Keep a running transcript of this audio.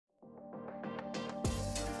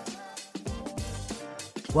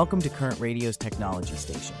Welcome to Current Radio's Technology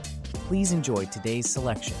Station. Please enjoy today's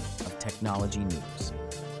selection of technology news.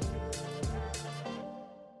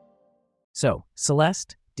 So,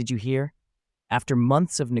 Celeste, did you hear? After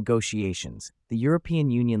months of negotiations, the European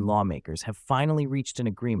Union lawmakers have finally reached an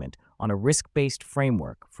agreement on a risk-based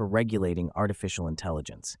framework for regulating artificial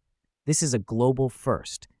intelligence. This is a global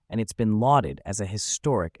first, and it's been lauded as a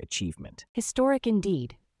historic achievement. Historic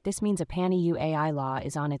indeed. This means a pan-EU AI law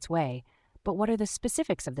is on its way. But what are the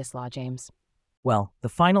specifics of this law, James? Well, the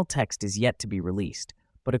final text is yet to be released,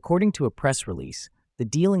 but according to a press release, the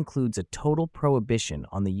deal includes a total prohibition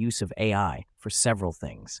on the use of AI for several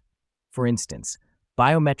things. For instance,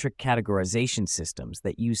 biometric categorization systems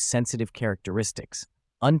that use sensitive characteristics,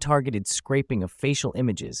 untargeted scraping of facial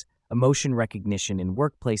images, emotion recognition in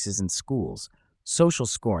workplaces and schools, social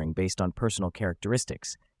scoring based on personal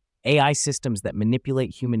characteristics, AI systems that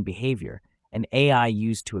manipulate human behavior, and AI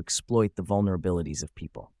used to exploit the vulnerabilities of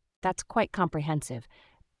people. That's quite comprehensive.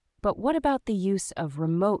 But what about the use of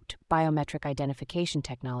remote biometric identification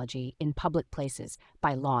technology in public places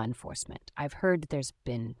by law enforcement? I've heard there's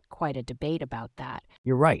been quite a debate about that.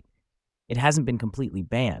 You're right. It hasn't been completely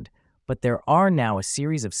banned, but there are now a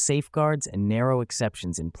series of safeguards and narrow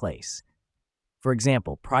exceptions in place. For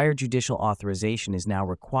example, prior judicial authorization is now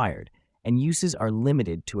required, and uses are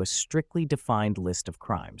limited to a strictly defined list of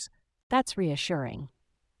crimes. That's reassuring.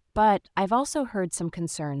 But I've also heard some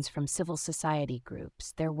concerns from civil society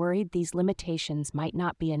groups. They're worried these limitations might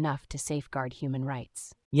not be enough to safeguard human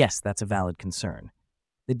rights. Yes, that's a valid concern.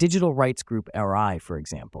 The digital rights group RI, for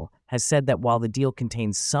example, has said that while the deal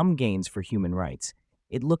contains some gains for human rights,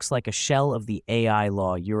 it looks like a shell of the AI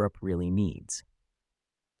law Europe really needs.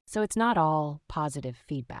 So it's not all positive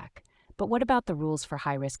feedback. But what about the rules for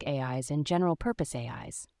high-risk AIs and general-purpose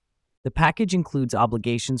AIs? The package includes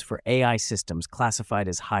obligations for AI systems classified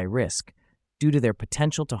as high risk due to their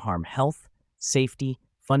potential to harm health, safety,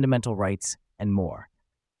 fundamental rights, and more.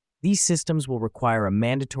 These systems will require a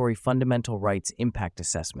mandatory fundamental rights impact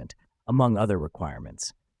assessment, among other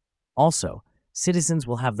requirements. Also, citizens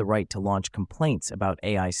will have the right to launch complaints about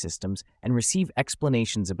AI systems and receive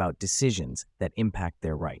explanations about decisions that impact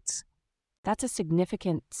their rights. That's a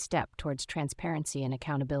significant step towards transparency and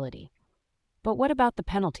accountability. But what about the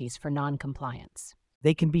penalties for non-compliance?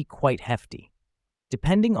 They can be quite hefty.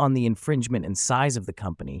 Depending on the infringement and size of the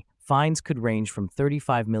company, fines could range from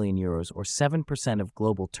 35 million euros or 7% of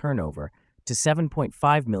global turnover to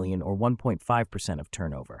 7.5 million or 1.5% of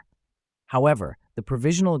turnover. However, the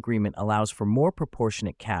provisional agreement allows for more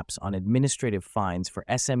proportionate caps on administrative fines for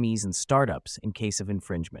SMEs and startups in case of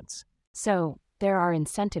infringements. So, there are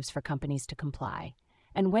incentives for companies to comply.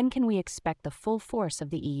 And when can we expect the full force of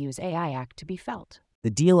the EU's AI Act to be felt? The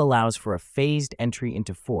deal allows for a phased entry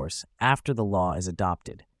into force after the law is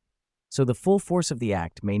adopted. So the full force of the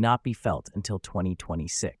act may not be felt until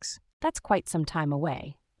 2026. That's quite some time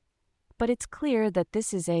away. But it's clear that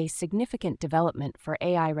this is a significant development for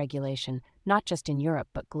AI regulation, not just in Europe,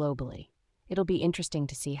 but globally. It'll be interesting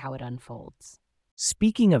to see how it unfolds.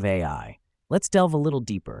 Speaking of AI, let's delve a little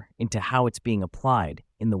deeper into how it's being applied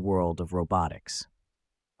in the world of robotics.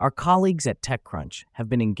 Our colleagues at TechCrunch have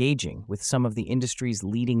been engaging with some of the industry's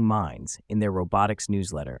leading minds in their robotics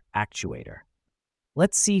newsletter, Actuator.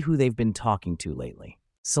 Let's see who they've been talking to lately.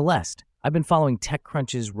 Celeste, I've been following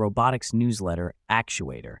TechCrunch's robotics newsletter,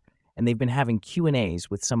 Actuator, and they've been having Q&As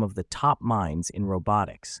with some of the top minds in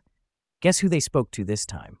robotics. Guess who they spoke to this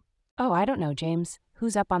time? Oh, I don't know, James.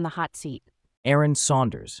 Who's up on the hot seat? Aaron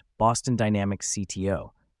Saunders, Boston Dynamics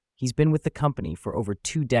CTO. He's been with the company for over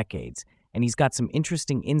 2 decades, and he's got some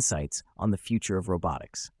interesting insights on the future of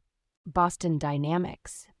robotics. Boston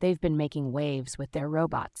Dynamics. They've been making waves with their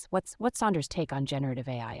robots. What's Saunders' take on generative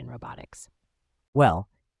AI in robotics? Well,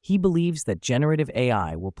 he believes that generative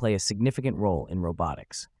AI will play a significant role in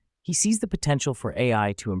robotics. He sees the potential for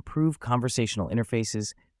AI to improve conversational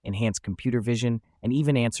interfaces, enhance computer vision, and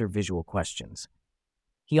even answer visual questions.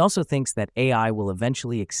 He also thinks that AI will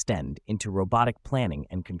eventually extend into robotic planning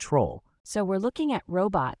and control. So we're looking at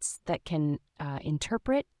robots that can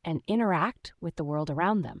interpret and interact with the world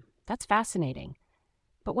around them. That's fascinating.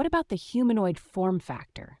 But what about the humanoid form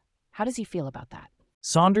factor? How does he feel about that?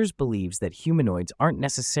 Saunders believes that humanoids aren't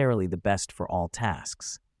necessarily the best for all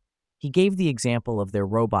tasks. He gave the example of their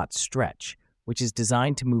robot Stretch, which is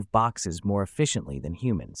designed to move boxes more efficiently than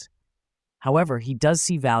humans. However, he does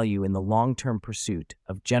see value in the long-term pursuit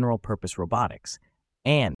of general-purpose robotics,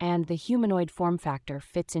 and the humanoid form factor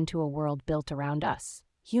fits into a world built around us,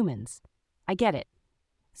 humans. I get it.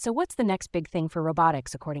 So what's the next big thing for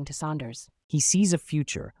robotics, according to Saunders? he sees a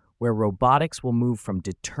future where robotics will move from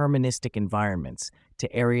deterministic environments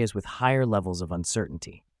to areas with higher levels of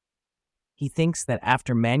uncertainty. He thinks that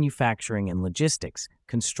after manufacturing and logistics,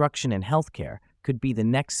 construction and healthcare could be the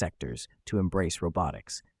next sectors to embrace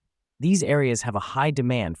robotics. These areas have a high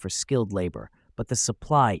demand for skilled labor, but the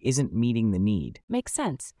supply isn't meeting the need. Makes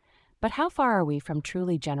sense. But how far are we from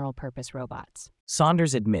truly general-purpose robots?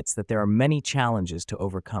 Saunders admits that there are many challenges to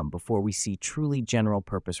overcome before we see truly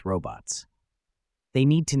general-purpose robots. They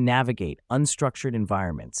need to navigate unstructured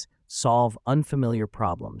environments, solve unfamiliar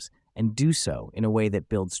problems, and do so in a way that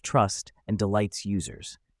builds trust and delights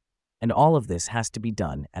users. And all of this has to be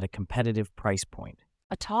done at a competitive price point.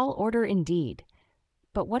 A tall order indeed.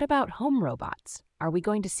 But what about home robots? Are we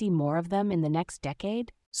going to see more of them in the next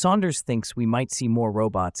decade? Saunders thinks we might see more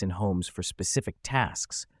robots in homes for specific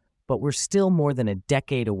tasks, but we're still more than a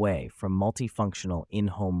decade away from multifunctional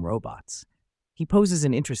in-home robots. He poses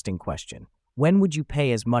an interesting question. When would you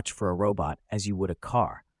pay as much for a robot as you would a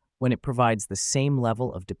car, when it provides the same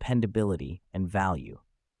level of dependability and value?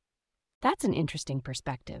 That's an interesting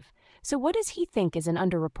perspective. So what does he think is an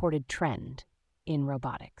underreported trend in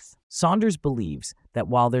robotics? Saunders believes that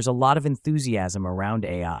while there's a lot of enthusiasm around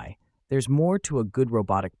AI, there's more to a good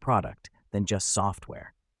robotic product than just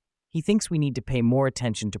software. He thinks we need to pay more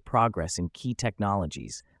attention to progress in key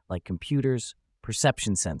technologies like computers,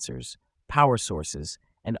 perception sensors, power sources,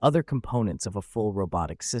 and other components of a full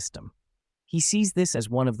robotic system. He sees this as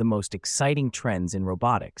one of the most exciting trends in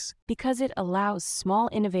robotics. Because it allows small,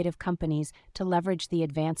 innovative companies to leverage the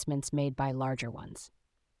advancements made by larger ones.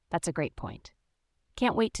 That's a great point.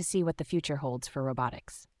 Can't wait to see what the future holds for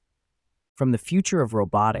robotics. From the future of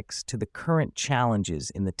robotics to the current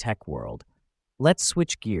challenges in the tech world, let's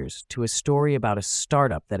switch gears to a story about a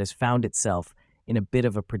startup that has found itself in a bit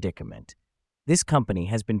of a predicament. This company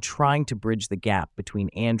has been trying to bridge the gap between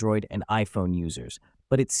Android and iPhone users,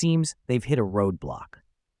 but it seems they've hit a roadblock.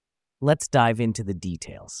 Let's dive into the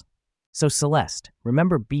details. So Celeste,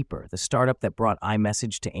 remember Beeper, the startup that brought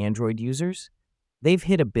iMessage to Android users? They've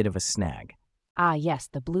hit a bit of a snag. Ah, yes,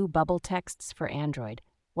 the blue bubble texts for Android.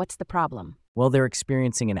 What's the problem? Well, they're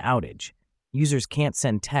experiencing an outage. Users can't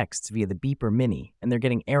send texts via the Beeper Mini, and they're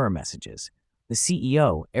getting error messages. The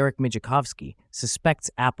CEO, Eric Mijakovsky, suspects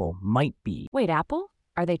Apple might be... Wait, Apple?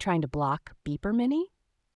 Are they trying to block Beeper Mini?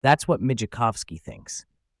 That's what Mijakovsky thinks.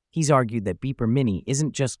 He's argued that Beeper Mini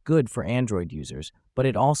isn't just good for Android users, but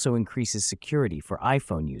it also increases security for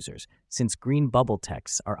iPhone users, since green bubble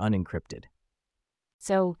texts are unencrypted.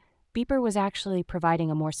 So, Beeper was actually providing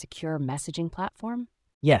a more secure messaging platform?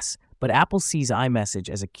 Yes, but Apple sees iMessage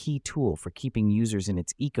as a key tool for keeping users in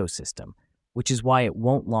its ecosystem, which is why it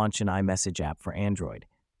won't launch an iMessage app for Android.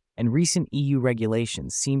 And recent EU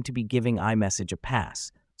regulations seem to be giving iMessage a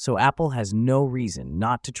pass, so Apple has no reason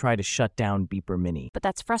not to try to shut down Beeper Mini. But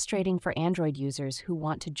that's frustrating for Android users who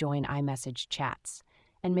want to join iMessage chats.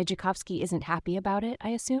 And Mijakovsky isn't happy about it, I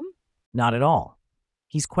assume? Not at all.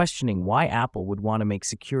 He's questioning why Apple would want to make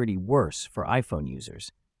security worse for iPhone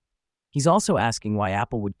users. He's also asking why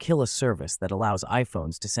Apple would kill a service that allows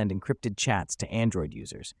iPhones to send encrypted chats to Android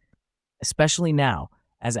users, especially now,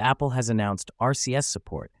 as Apple has announced RCS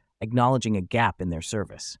support, acknowledging a gap in their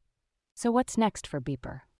service. So what's next for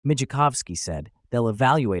Beeper? Mijakovsky said they'll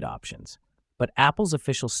evaluate options, but Apple's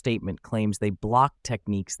official statement claims they block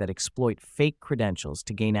techniques that exploit fake credentials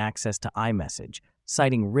to gain access to iMessage,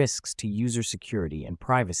 citing risks to user security and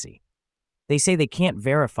privacy. They say they can't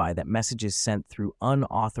verify that messages sent through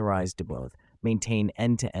unauthorized devices maintain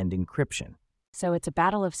end-to-end encryption. So it's a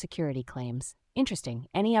battle of security claims. Interesting.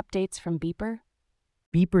 Any updates from Beeper?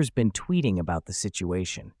 Beeper's been tweeting about the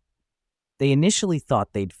situation. They initially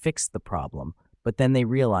thought they'd fixed the problem, but then they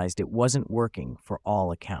realized it wasn't working for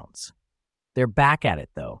all accounts. They're back at it,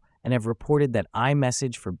 though, and have reported that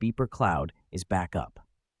iMessage for Beeper Cloud is back up.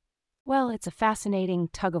 Well, it's a fascinating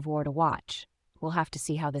tug-of-war to watch. We'll have to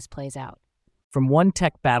see how this plays out. From one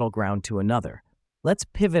tech battleground to another, let's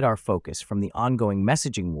pivot our focus from the ongoing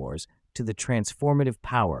messaging wars to the transformative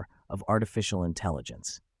power of artificial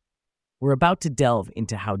intelligence. We're about to delve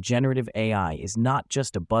into how generative AI is not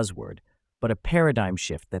just a buzzword, but a paradigm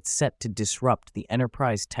shift that's set to disrupt the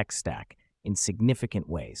enterprise tech stack in significant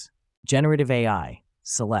ways. Generative AI,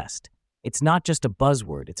 Celeste, it's not just a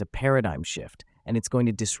buzzword, it's a paradigm shift, and it's going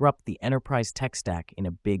to disrupt the enterprise tech stack in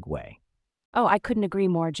a big way. Oh, I couldn't agree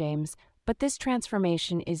more, James. But this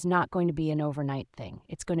transformation is not going to be an overnight thing.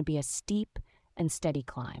 It's going to be a steep and steady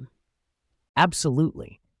climb.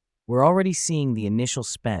 Absolutely. We're already seeing the initial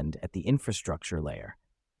spend at the infrastructure layer.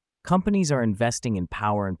 Companies are investing in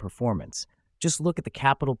power and performance. Just look at the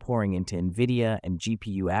capital pouring into NVIDIA and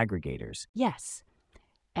GPU aggregators. Yes.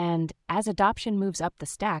 And as adoption moves up the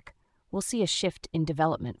stack, we'll see a shift in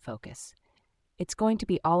development focus. It's going to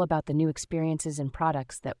be all about the new experiences and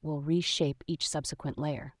products that will reshape each subsequent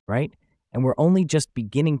layer. Right? And we're only just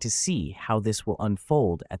beginning to see how this will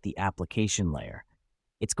unfold at the application layer.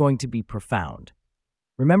 It's going to be profound.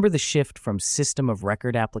 Remember the shift from system of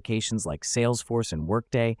record applications like Salesforce and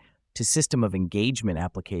Workday to system of engagement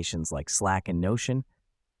applications like Slack and Notion?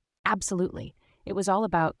 Absolutely. It was all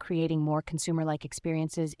about creating more consumer-like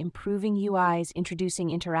experiences, improving UIs, introducing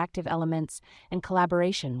interactive elements, and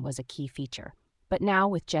collaboration was a key feature. But now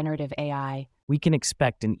with generative AI, We can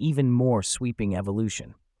expect an even more sweeping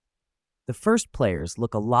evolution. The first players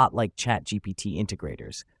look a lot like ChatGPT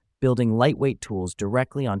integrators, building lightweight tools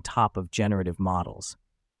directly on top of generative models.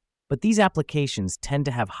 But these applications tend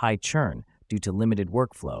to have high churn due to limited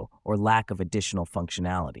workflow or lack of additional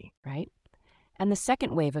functionality. right? And the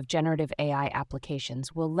second wave of generative AI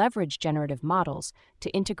applications will leverage generative models to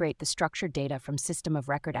integrate the structured data from system of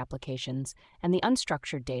record applications and the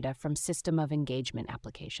unstructured data from system of engagement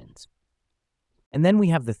applications. And then we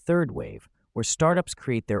have the third wave, where startups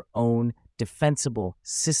create their own defensible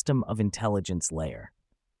system of intelligence layer.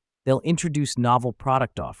 They'll introduce novel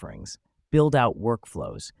product offerings, build out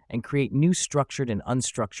workflows, and create new structured and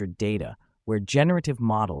unstructured data where generative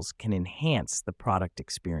models can enhance the product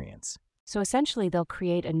experience. So essentially, they'll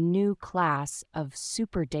create a new class of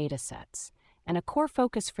super data sets. And a core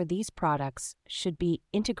focus for these products should be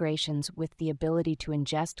integrations with the ability to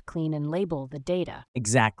ingest, clean, and label the data.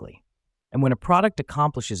 Exactly. And when a product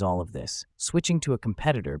accomplishes all of this, switching to a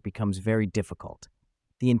competitor becomes very difficult.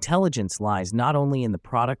 The intelligence lies not only in the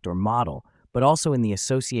product or model, but also in the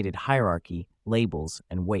associated hierarchy, labels,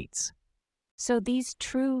 and weights. So these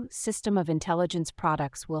true system of intelligence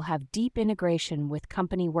products will have deep integration with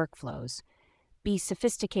company workflows, be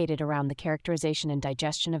sophisticated around the characterization and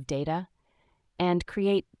digestion of data, and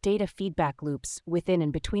create data feedback loops within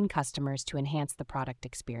and between customers to enhance the product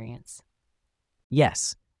experience.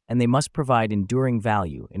 Yes, and they must provide enduring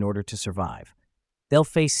value in order to survive. They'll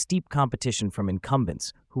face steep competition from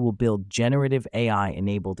incumbents who will build generative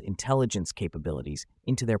AI-enabled intelligence capabilities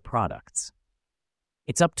into their products.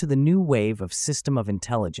 It's up to the new wave of system of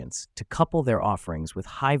intelligence to couple their offerings with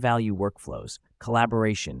high-value workflows,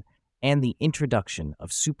 collaboration, and the introduction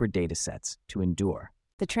of super datasets to endure.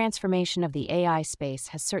 The transformation of the AI space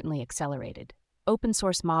has certainly accelerated. Open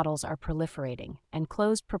source models are proliferating, and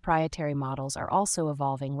closed proprietary models are also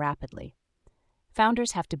evolving rapidly.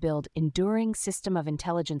 Founders have to build enduring system of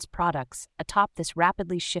intelligence products atop this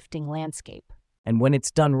rapidly shifting landscape. And when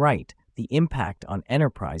it's done right, the impact on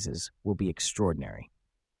enterprises will be extraordinary.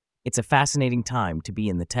 It's a fascinating time to be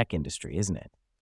in the tech industry, isn't it?